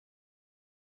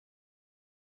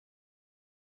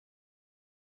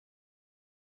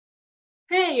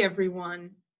Hey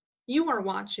everyone! You are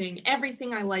watching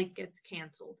Everything I Like Gets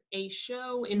Cancelled, a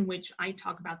show in which I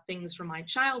talk about things from my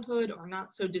childhood or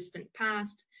not so distant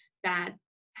past that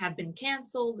have been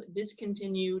cancelled,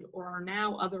 discontinued, or are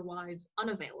now otherwise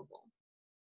unavailable.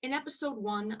 In episode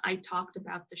 1, I talked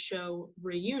about the show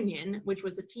Reunion, which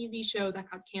was a TV show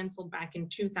that got cancelled back in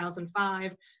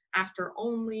 2005 after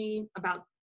only about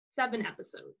 7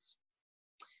 episodes.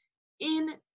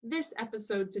 In this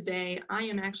episode today, I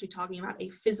am actually talking about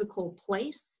a physical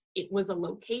place. It was a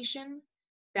location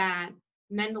that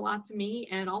meant a lot to me,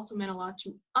 and it also meant a lot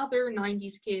to other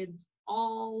 90s kids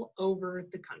all over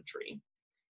the country.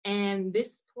 And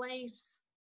this place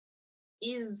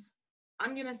is,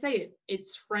 I'm going to say it,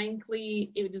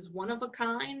 it is one of a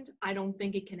kind. I don't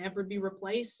think it can ever be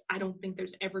replaced. I don't think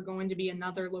there's ever going to be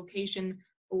another location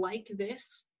like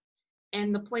this.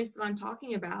 And the place that I'm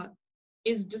talking about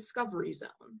is Discovery Zone.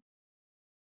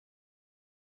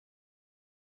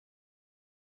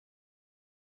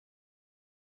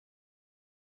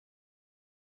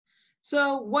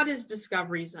 So what is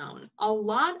Discovery Zone? A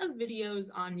lot of videos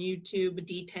on YouTube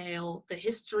detail the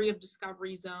history of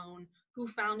Discovery Zone, who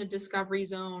founded Discovery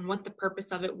Zone, what the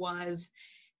purpose of it was,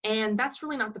 and that's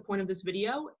really not the point of this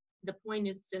video. The point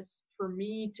is just for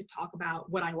me to talk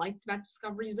about what I liked about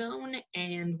Discovery Zone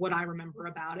and what I remember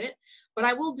about it. But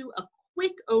I will do a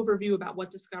quick overview about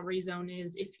what Discovery Zone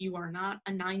is if you are not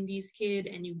a 90s kid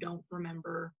and you don't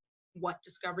remember what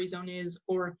Discovery Zone is,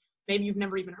 or maybe you've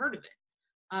never even heard of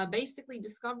it. Basically,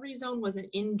 Discovery Zone was an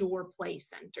indoor play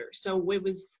center. So it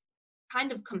was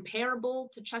kind of comparable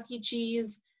to Chuck E.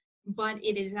 Cheese, but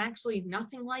it is actually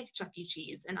nothing like Chuck E.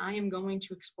 Cheese, and I am going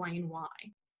to explain why.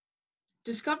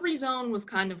 Discovery Zone was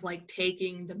kind of like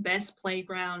taking the best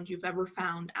playground you've ever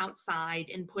found outside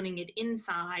and putting it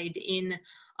inside in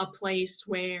a place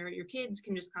where your kids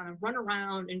can just kind of run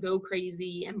around and go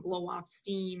crazy and blow off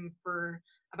steam for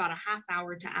about a half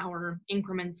hour to hour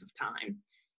increments of time.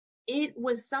 It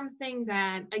was something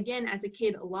that, again, as a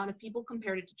kid, a lot of people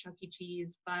compared it to Chuck E.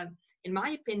 Cheese, but in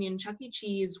my opinion, Chuck E.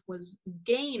 Cheese was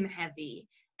game heavy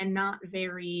and not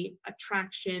very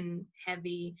attraction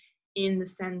heavy, in the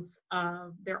sense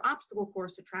of their obstacle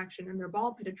course attraction and their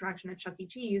ball pit attraction at Chuck E.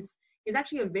 Cheese is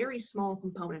actually a very small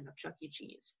component of Chuck E.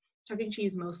 Cheese. Chuck E.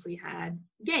 Cheese mostly had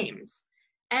games,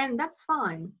 and that's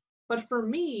fine. But for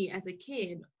me, as a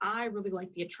kid, I really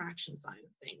liked the attraction side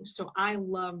of things. So I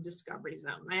loved Discovery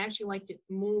Zone. I actually liked it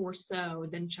more so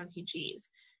than Chuck E. Cheese.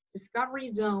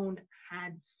 Discovery Zone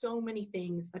had so many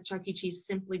things that Chuck E. Cheese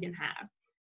simply didn't have.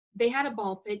 They had a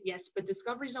ball pit, yes, but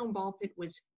Discovery Zone ball pit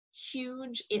was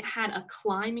huge. It had a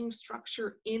climbing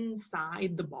structure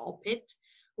inside the ball pit,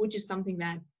 which is something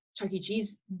that Chuck E.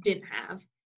 Cheese didn't have.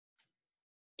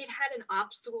 It had an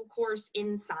obstacle course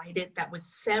inside it that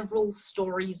was several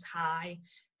stories high,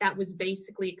 that was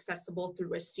basically accessible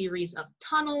through a series of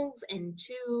tunnels and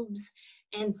tubes,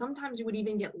 and sometimes you would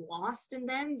even get lost in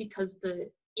them because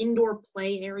the indoor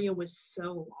play area was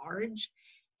so large.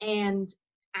 And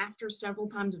after several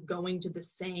times of going to the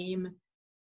same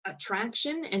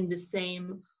attraction and the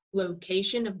same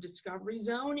location of Discovery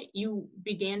Zone, you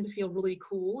began to feel really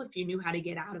cool if you knew how to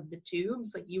get out of the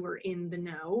tubes, like you were in the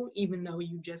know, even though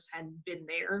you just hadn't been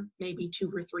there maybe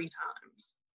 2 or 3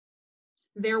 times.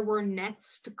 There were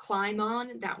nets to climb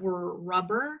on that were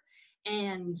rubber,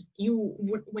 and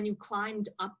when you climbed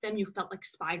up them, you felt like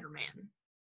Spider-Man.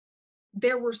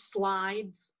 There were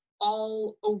slides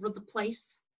all over the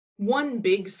place. One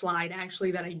big slide,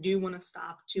 actually, that I do want to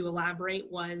stop to elaborate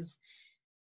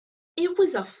it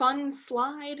was a fun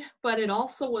slide, but it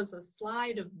also was a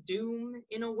slide of doom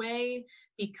in a way,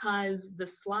 because the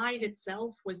slide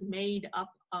itself was made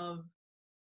up of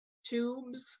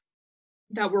tubes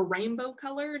that were rainbow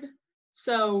colored.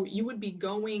 So you would be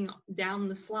going down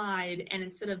the slide, and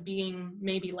instead of being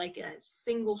maybe like a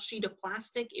single sheet of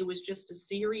plastic, it was just a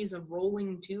series of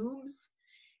rolling tubes.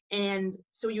 And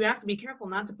so you have to be careful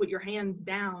not to put your hands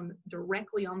down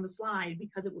directly on the slide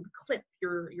because it would clip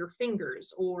your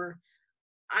fingers. Or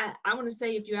I want to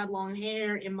say if you had long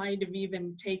hair, it might have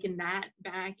even taken that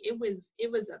back. It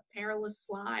was a perilous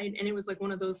slide, and it was like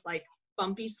one of those like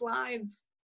bumpy slides.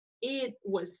 It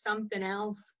was something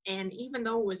else, and even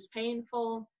though it was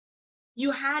painful,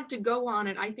 you had to go on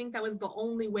it. I think that was the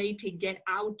only way to get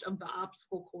out of the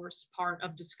obstacle course part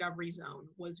of Discovery Zone,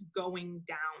 was going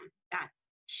down that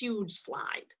huge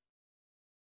slide.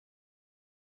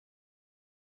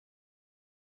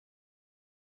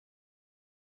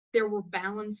 There were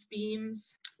balance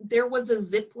beams. There was a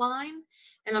zip line,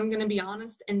 and I'm going to be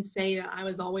honest and say that I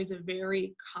was always a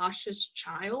very cautious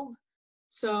child.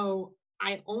 So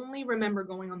I only remember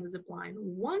going on the zip line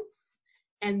once,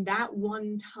 And that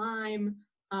one time,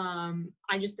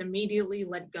 I just immediately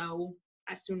let go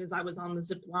as soon as I was on the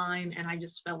zip line, and I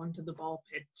just fell into the ball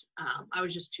pit. I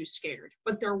was just too scared.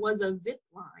 But there was a zip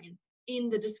line in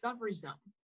the Discovery Zone.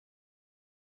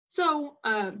 So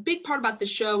a big part about the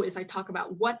show is I talk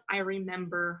about what I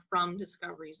remember from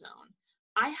Discovery Zone.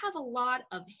 I have a lot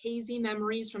of hazy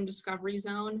memories from Discovery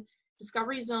Zone.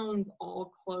 Discovery Zones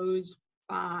all closed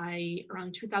by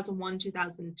around 2001,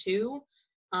 2002.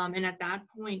 And at that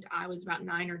point, I was about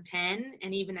 9 or 10.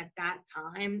 And even at that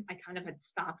time, I kind of had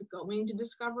stopped going to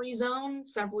Discovery Zone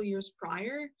several years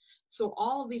prior. So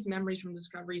all of these memories from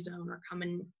Discovery Zone are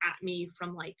coming at me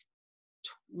from like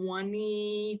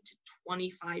 20 to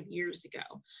 25 years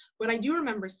ago. But I do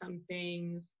remember some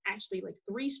things, actually like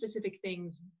 3 specific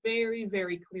things very,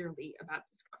 very clearly about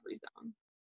Discovery Zone.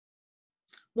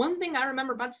 One thing I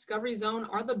remember about Discovery Zone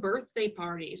are the birthday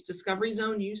parties. Discovery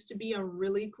Zone used to be a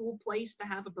really cool place to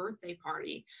have a birthday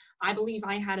party. I believe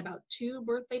I had about 2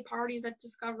 birthday parties at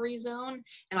Discovery Zone,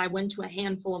 and I went to a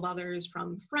handful of others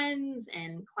from friends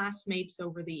and classmates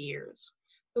over the years.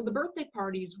 So the birthday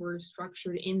parties were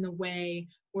structured in the way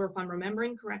where, if I'm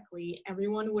remembering correctly,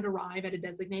 everyone would arrive at a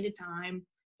designated time.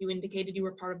 You indicated you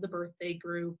were part of the birthday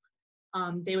group.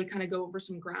 They would kind of go over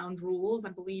some ground rules.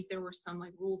 I believe there were some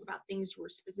like rules about things you were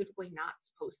specifically not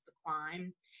supposed to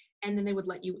climb. And then they would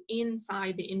let you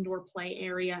inside the indoor play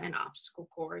area and obstacle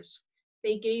course.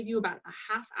 They gave you about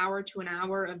a half hour to an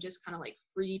hour of just kind of like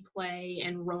free play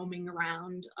and roaming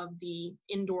around of the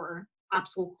indoor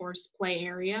obstacle course play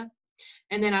area.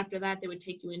 And then after that, they would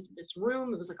take you into this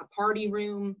room. It was like a party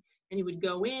room. And you would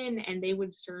go in and they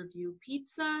would serve you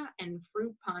pizza and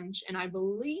fruit punch. And I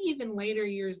believe in later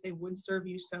years they would serve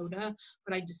you soda,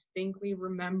 but I distinctly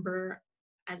remember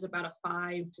as about a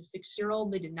 5 to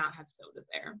 6-year-old, they did not have soda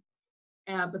there.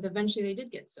 But eventually they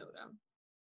did get soda.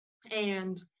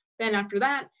 And then after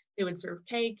that, they would serve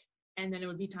cake, and then it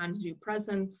would be time to do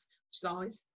presents, which is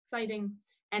always exciting.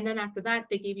 And then after that,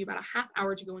 they gave you about a half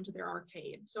hour to go into their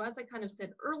arcade. So as I kind of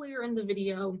said earlier in the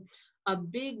video, a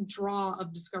big draw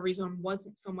of Discovery Zone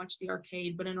wasn't so much the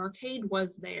arcade, but an arcade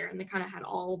was there, and they kind of had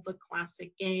all the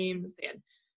classic games. They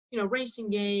had,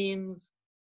 racing games,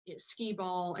 skee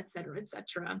ball, et cetera, et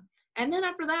cetera. And then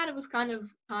after that, it was kind of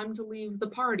time to leave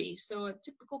the party. So a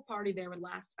typical party there would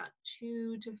last about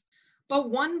 2 to.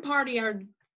 But one party I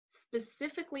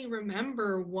specifically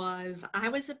remember was I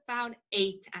was about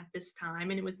 8 at this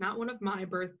time, and it was not one of my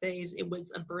birthdays. It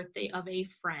was a birthday of a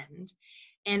friend.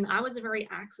 And I was a very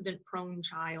accident-prone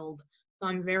child, so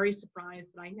I'm very surprised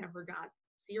that I never got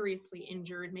seriously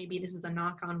injured. Maybe this is a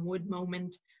knock-on-wood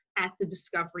moment at the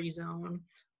Discovery Zone.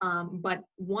 But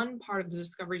one part of the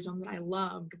Discovery Zone that I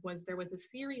loved was there was a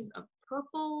series of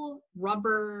purple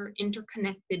rubber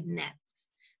interconnected nets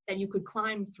that you could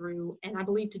climb through. And I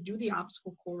believe to do the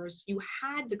obstacle course, you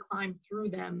had to climb through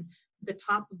them, the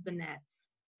top of the nets,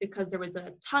 because there was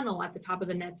a tunnel at the top of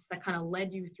the nets that kind of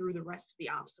led you through the rest of the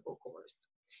obstacle course.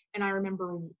 And I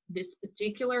remember this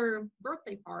particular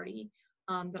birthday party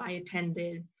that I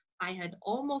attended, I had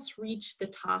almost reached the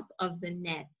top of the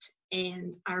net.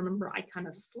 And I remember I kind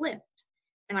of slipped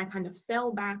and I kind of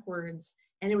fell backwards.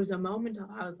 And it was a moment of,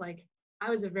 I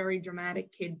was a very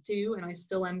dramatic kid too. And I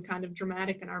still am kind of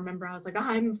dramatic. And I remember I was like,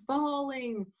 I'm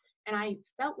falling. And I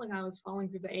felt like I was falling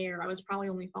through the air. I was probably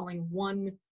only falling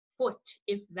 1 foot,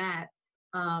 if that.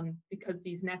 Because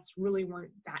these nets really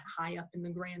weren't that high up in the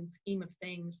grand scheme of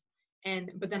things.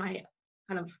 But then I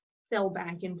kind of fell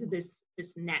back into this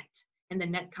net, and the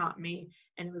net caught me,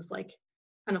 and it was like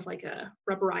kind of like a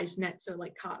rubberized net, so it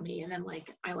like caught me, and then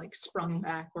like I like sprung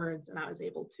backwards, and I was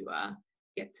able to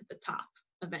get to the top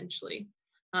eventually.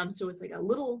 So it was like a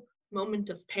little moment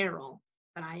of peril,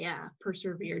 but I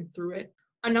persevered through it.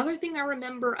 Another thing I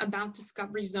remember about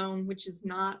Discovery Zone, which is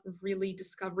not really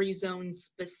Discovery Zone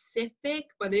specific,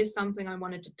 but is something I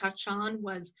wanted to touch on,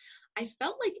 was I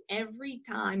felt like every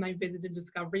time I visited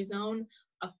Discovery Zone,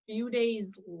 a few days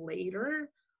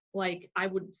later, like I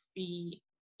would be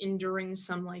enduring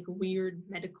some like weird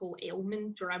medical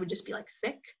ailment, or I would just be like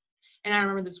sick. And I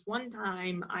remember this one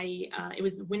time, it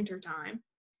was winter time,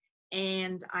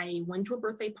 and I went to a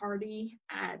birthday party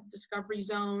at Discovery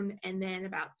Zone, and then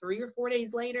about 3 or 4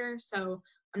 days later, so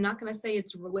I'm not going to say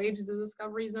it's related to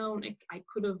Discovery Zone, I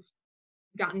could have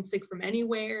gotten sick from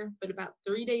anywhere, but about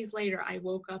 3 days later, I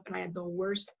woke up and I had the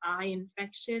worst eye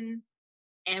infection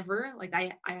ever. Like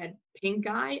I had pink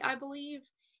eye, I believe,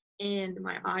 and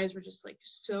my eyes were just like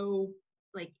so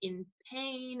like in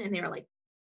pain, and they were like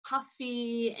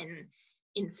puffy and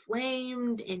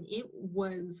inflamed, and it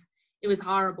was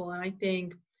horrible. And I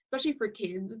think, especially for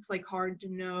kids, it's like hard to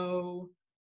know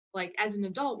like as an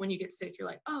adult, when you get sick, you're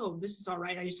like, oh, this is all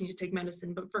right, I just need to take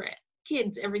medicine. But for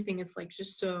kids, everything is like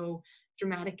just so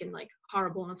dramatic and like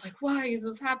horrible, and it's like, why is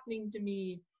this happening to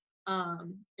me?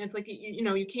 And it's like,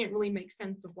 you can't really make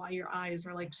sense of why your eyes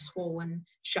are like swollen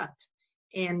shut,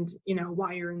 and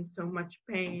why you're in so much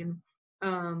pain.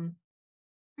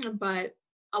 But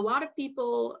a lot of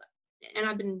people, and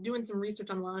I've been doing some research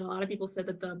online, a lot of people said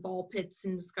that the ball pits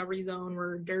in Discovery Zone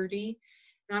were dirty.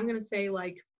 And I'm going to say,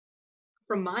 like,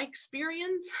 from my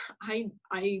experience,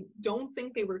 I don't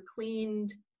think they were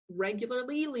cleaned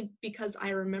regularly, because I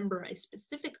remember a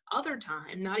specific other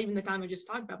time, not even the time I just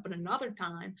talked about, but another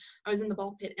time I was in the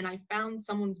ball pit and I found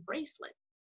someone's bracelet.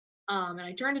 And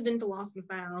I turned it into lost and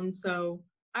found. So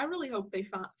I really hope they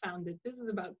found it. This is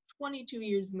about 22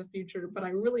 years in the future, but I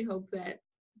really hope that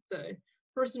the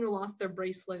person who lost their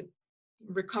bracelet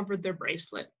recovered their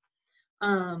bracelet.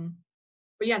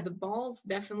 But yeah, the balls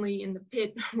definitely in the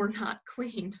pit were not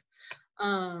cleaned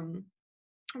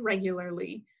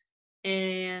regularly.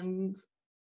 And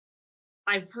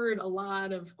I've heard a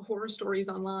lot of horror stories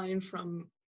online from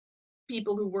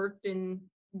people who worked in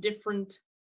different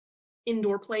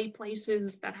indoor play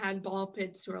places that had ball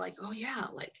pits, who are like, oh yeah,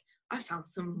 like I found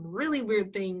some really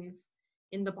weird things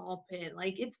in the ball pit.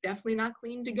 Like, it's definitely not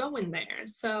clean to go in there.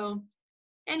 So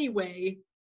anyway,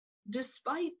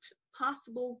 despite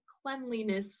possible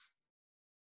cleanliness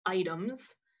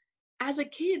items, as a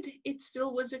kid, it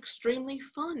still was extremely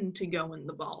fun to go in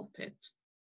the ball pit.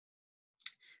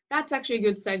 That's actually a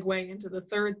good segue into the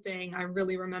third thing I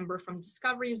really remember from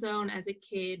Discovery Zone as a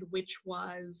kid, which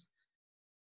was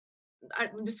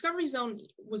Discovery Zone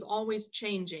was always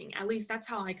changing. At least that's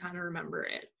how I kind of remember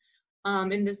it.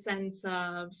 In the sense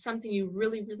of something you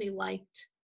really, really liked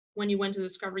when you went to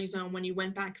Discovery Zone, when you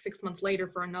went back 6 months later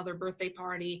for another birthday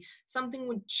party, something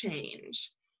would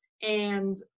change.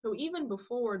 And so even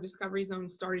before Discovery Zone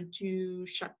started to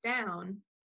shut down,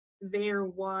 there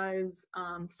was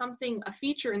a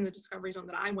feature in the Discovery Zone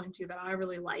that I went to that I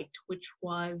really liked, which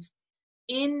was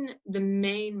in the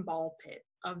main ball pit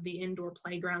of the indoor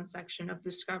playground section of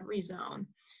Discovery Zone,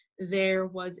 there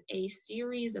was a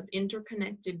series of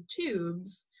interconnected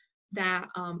tubes that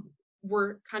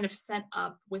were kind of set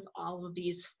up with all of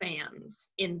these fans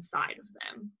inside of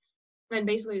them. And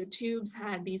basically the tubes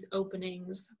had these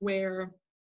openings where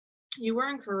you were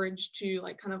encouraged to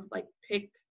kind of pick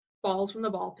balls from the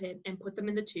ball pit and put them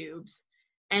in the tubes.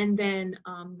 And then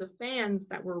the fans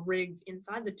that were rigged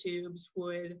inside the tubes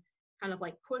would kind of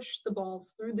push the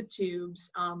balls through the tubes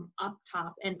up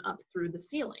top and up through the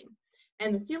ceiling.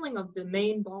 And the ceiling of the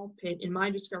main ball pit in my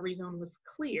Discovery Zone was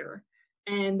clear.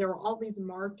 And there were all these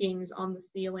markings on the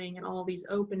ceiling and all these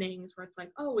openings where it's like,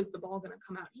 oh, is the ball going to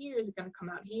come out here? Is it going to come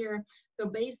out here? So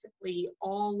basically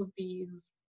all of these,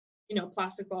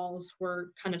 plastic balls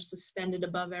were kind of suspended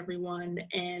above everyone,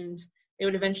 and they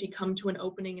would eventually come to an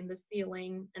opening in the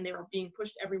ceiling, and they were being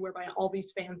pushed everywhere by all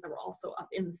these fans that were also up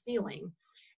in the ceiling.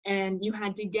 And you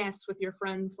had to guess with your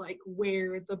friends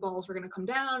where the balls were going to come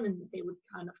down, and they would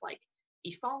kind of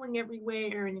be falling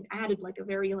everywhere, and it added a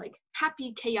very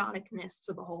happy chaoticness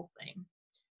to the whole thing.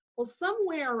 Well,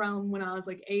 somewhere around when I was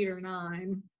 8 or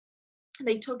 9,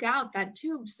 they took out that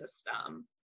tube system.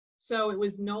 So it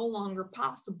was no longer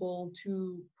possible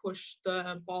to push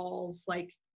the balls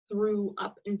through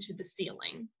up into the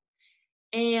ceiling.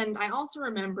 And I also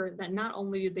remember that not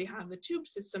only did they have the tube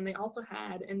system, they also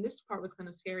had, and this part was kind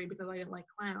of scary because I didn't like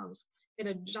clowns, they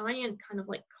had a giant kind of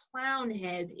clown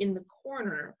head in the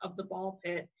corner of the ball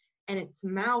pit, and its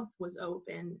mouth was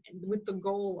open, and with the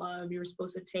goal of you were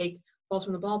supposed to take balls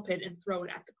from the ball pit and throw it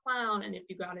at the clown, and if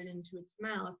you got it into its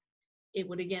mouth, it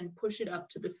would again push it up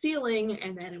to the ceiling,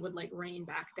 and then it would rain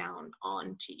back down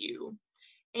onto you.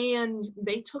 And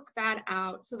they took that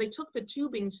out. So they took the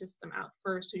tubing system out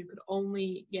first, so you could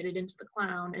only get it into the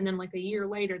clown. And then a year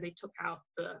later, they took out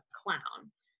the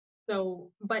clown.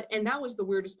 So, and that was the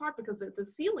weirdest part because the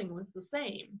ceiling was the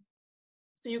same.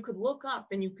 So you could look up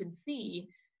and you could see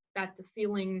that the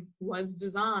ceiling was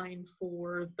designed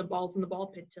for the balls in the ball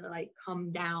pit to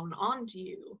come down onto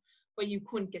you, but you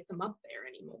couldn't get them up there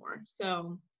anymore.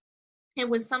 So it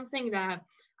was something that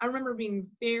I remember being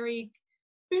very,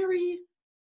 very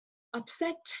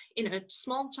upset in a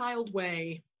small child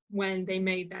way when they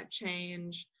made that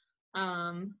change.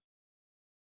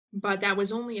 But that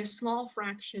was only a small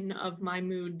fraction of my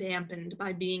mood dampened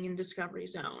by being in Discovery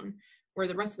Zone, where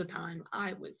the rest of the time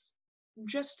I was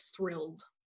just thrilled.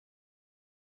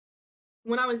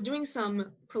 When I was doing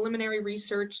some preliminary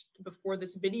research before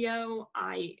this video,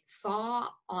 I saw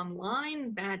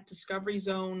online that Discovery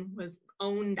Zone was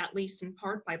owned, at least in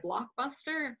part, by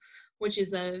Blockbuster. which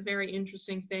is a very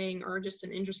interesting thing, or just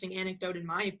an interesting anecdote in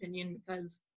my opinion,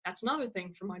 because that's another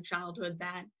thing from my childhood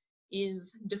that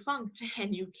is defunct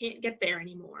and you can't get there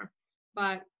anymore.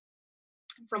 But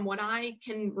from what I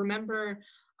can remember,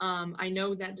 I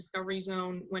know that Discovery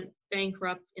Zone went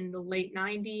bankrupt in the late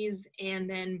 90s, and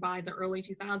then by the early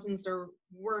 2000s, there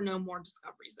were no more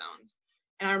Discovery Zones.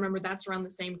 And I remember that's around the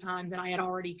same time that I had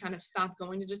already kind of stopped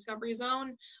going to Discovery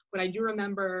Zone. But I do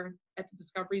remember at the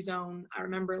Discovery Zone, I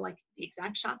remember like the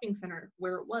exact shopping center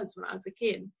where it was when I was a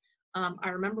kid. I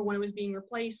remember when it was being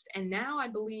replaced, and now I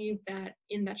believe that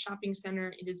in that shopping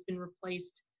center, it has been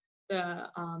replaced.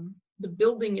 The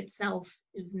building itself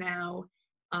is now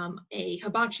a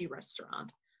hibachi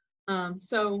restaurant. And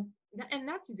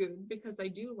that's good because I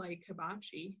do like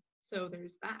hibachi. So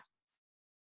there's that.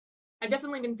 I've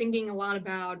definitely been thinking a lot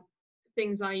about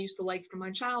things I used to like from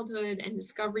my childhood, and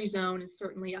Discovery Zone is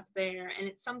certainly up there. And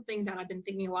it's something that I've been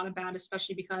thinking a lot about,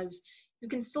 especially because you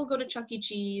can still go to Chuck E.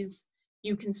 Cheese,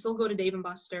 you can still go to Dave and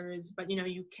Buster's, but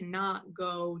you cannot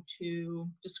go to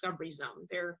Discovery Zone.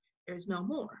 There's no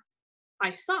more.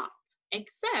 I thought,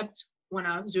 except when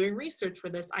I was doing research for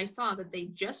this, I saw that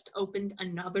they just opened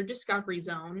another Discovery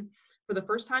Zone for the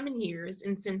first time in years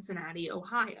in Cincinnati,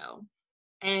 Ohio.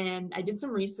 And I did some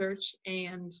research,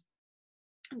 and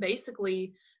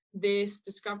basically this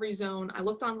Discovery Zone, I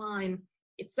looked online,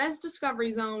 it says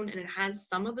Discovery Zone, and it has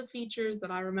some of the features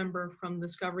that I remember from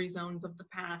Discovery Zones of the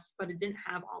past, but it didn't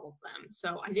have all of them.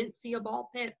 So I didn't see a ball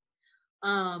pit.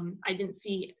 I didn't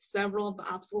see several of the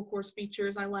obstacle course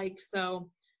features I liked. So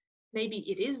maybe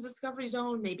it is Discovery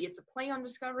Zone, maybe it's a play on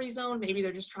Discovery Zone, maybe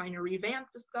they're just trying to revamp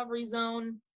Discovery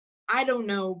Zone. I don't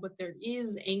know, but there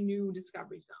is a new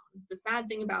Discovery Zone. The sad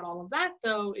thing about all of that,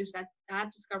 though, is that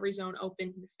that Discovery Zone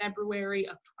opened in February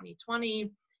of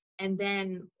 2020, and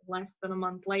then less than a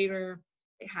month later,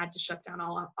 they had to shut down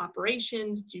all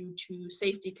operations due to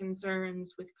safety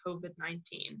concerns with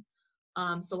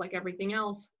COVID-19. So like everything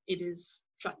else, it is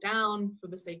shut down for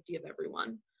the safety of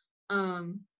everyone,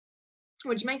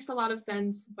 which makes a lot of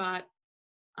sense, but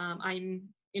I'm,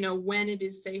 when it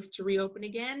is safe to reopen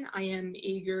again, I am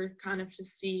eager kind of to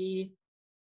see,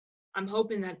 I'm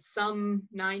hoping that some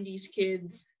 90s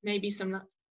kids, maybe some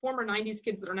former 90s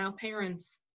kids that are now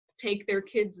parents, take their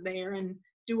kids there and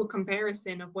do a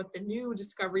comparison of what the new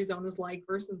Discovery Zone is like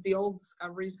versus the old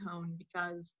Discovery Zone,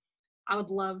 because I would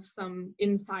love some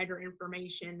insider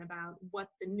information about what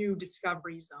the new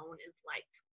Discovery Zone is like.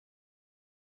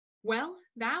 Well,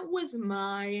 that was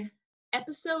my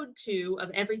episode 2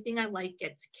 of Everything I Like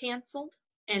Gets Canceled,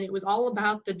 and it was all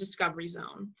about the Discovery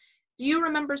Zone. Do you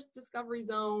remember Discovery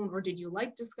Zone, or did you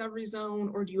like Discovery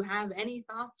Zone, or do you have any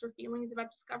thoughts or feelings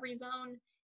about Discovery Zone?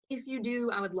 If you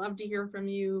do, I would love to hear from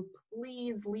you.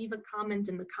 Please leave a comment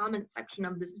in the comment section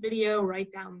of this video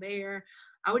right down there.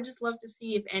 I would just love to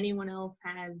see if anyone else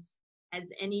has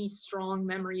any strong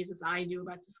memories as I do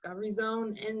about Discovery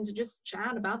Zone, and to just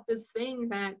chat about this thing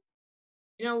that,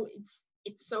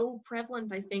 it's so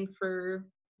prevalent, I think, for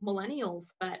millennials,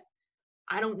 but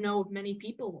I don't know of many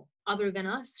people other than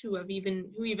us who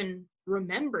even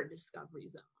remember Discovery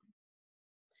Zone.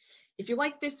 If you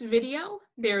like this video,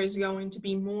 there is going to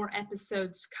be more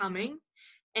episodes coming.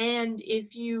 And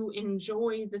if you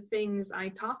enjoy the things I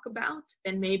talk about,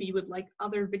 then maybe you would like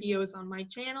other videos on my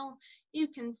channel, you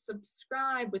can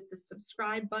subscribe with the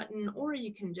subscribe button, or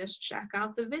you can just check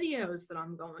out the videos that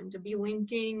I'm going to be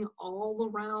linking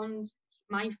all around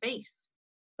my face.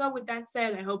 So with that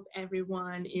said, I hope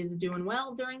everyone is doing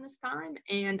well during this time,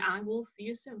 and I will see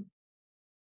you soon.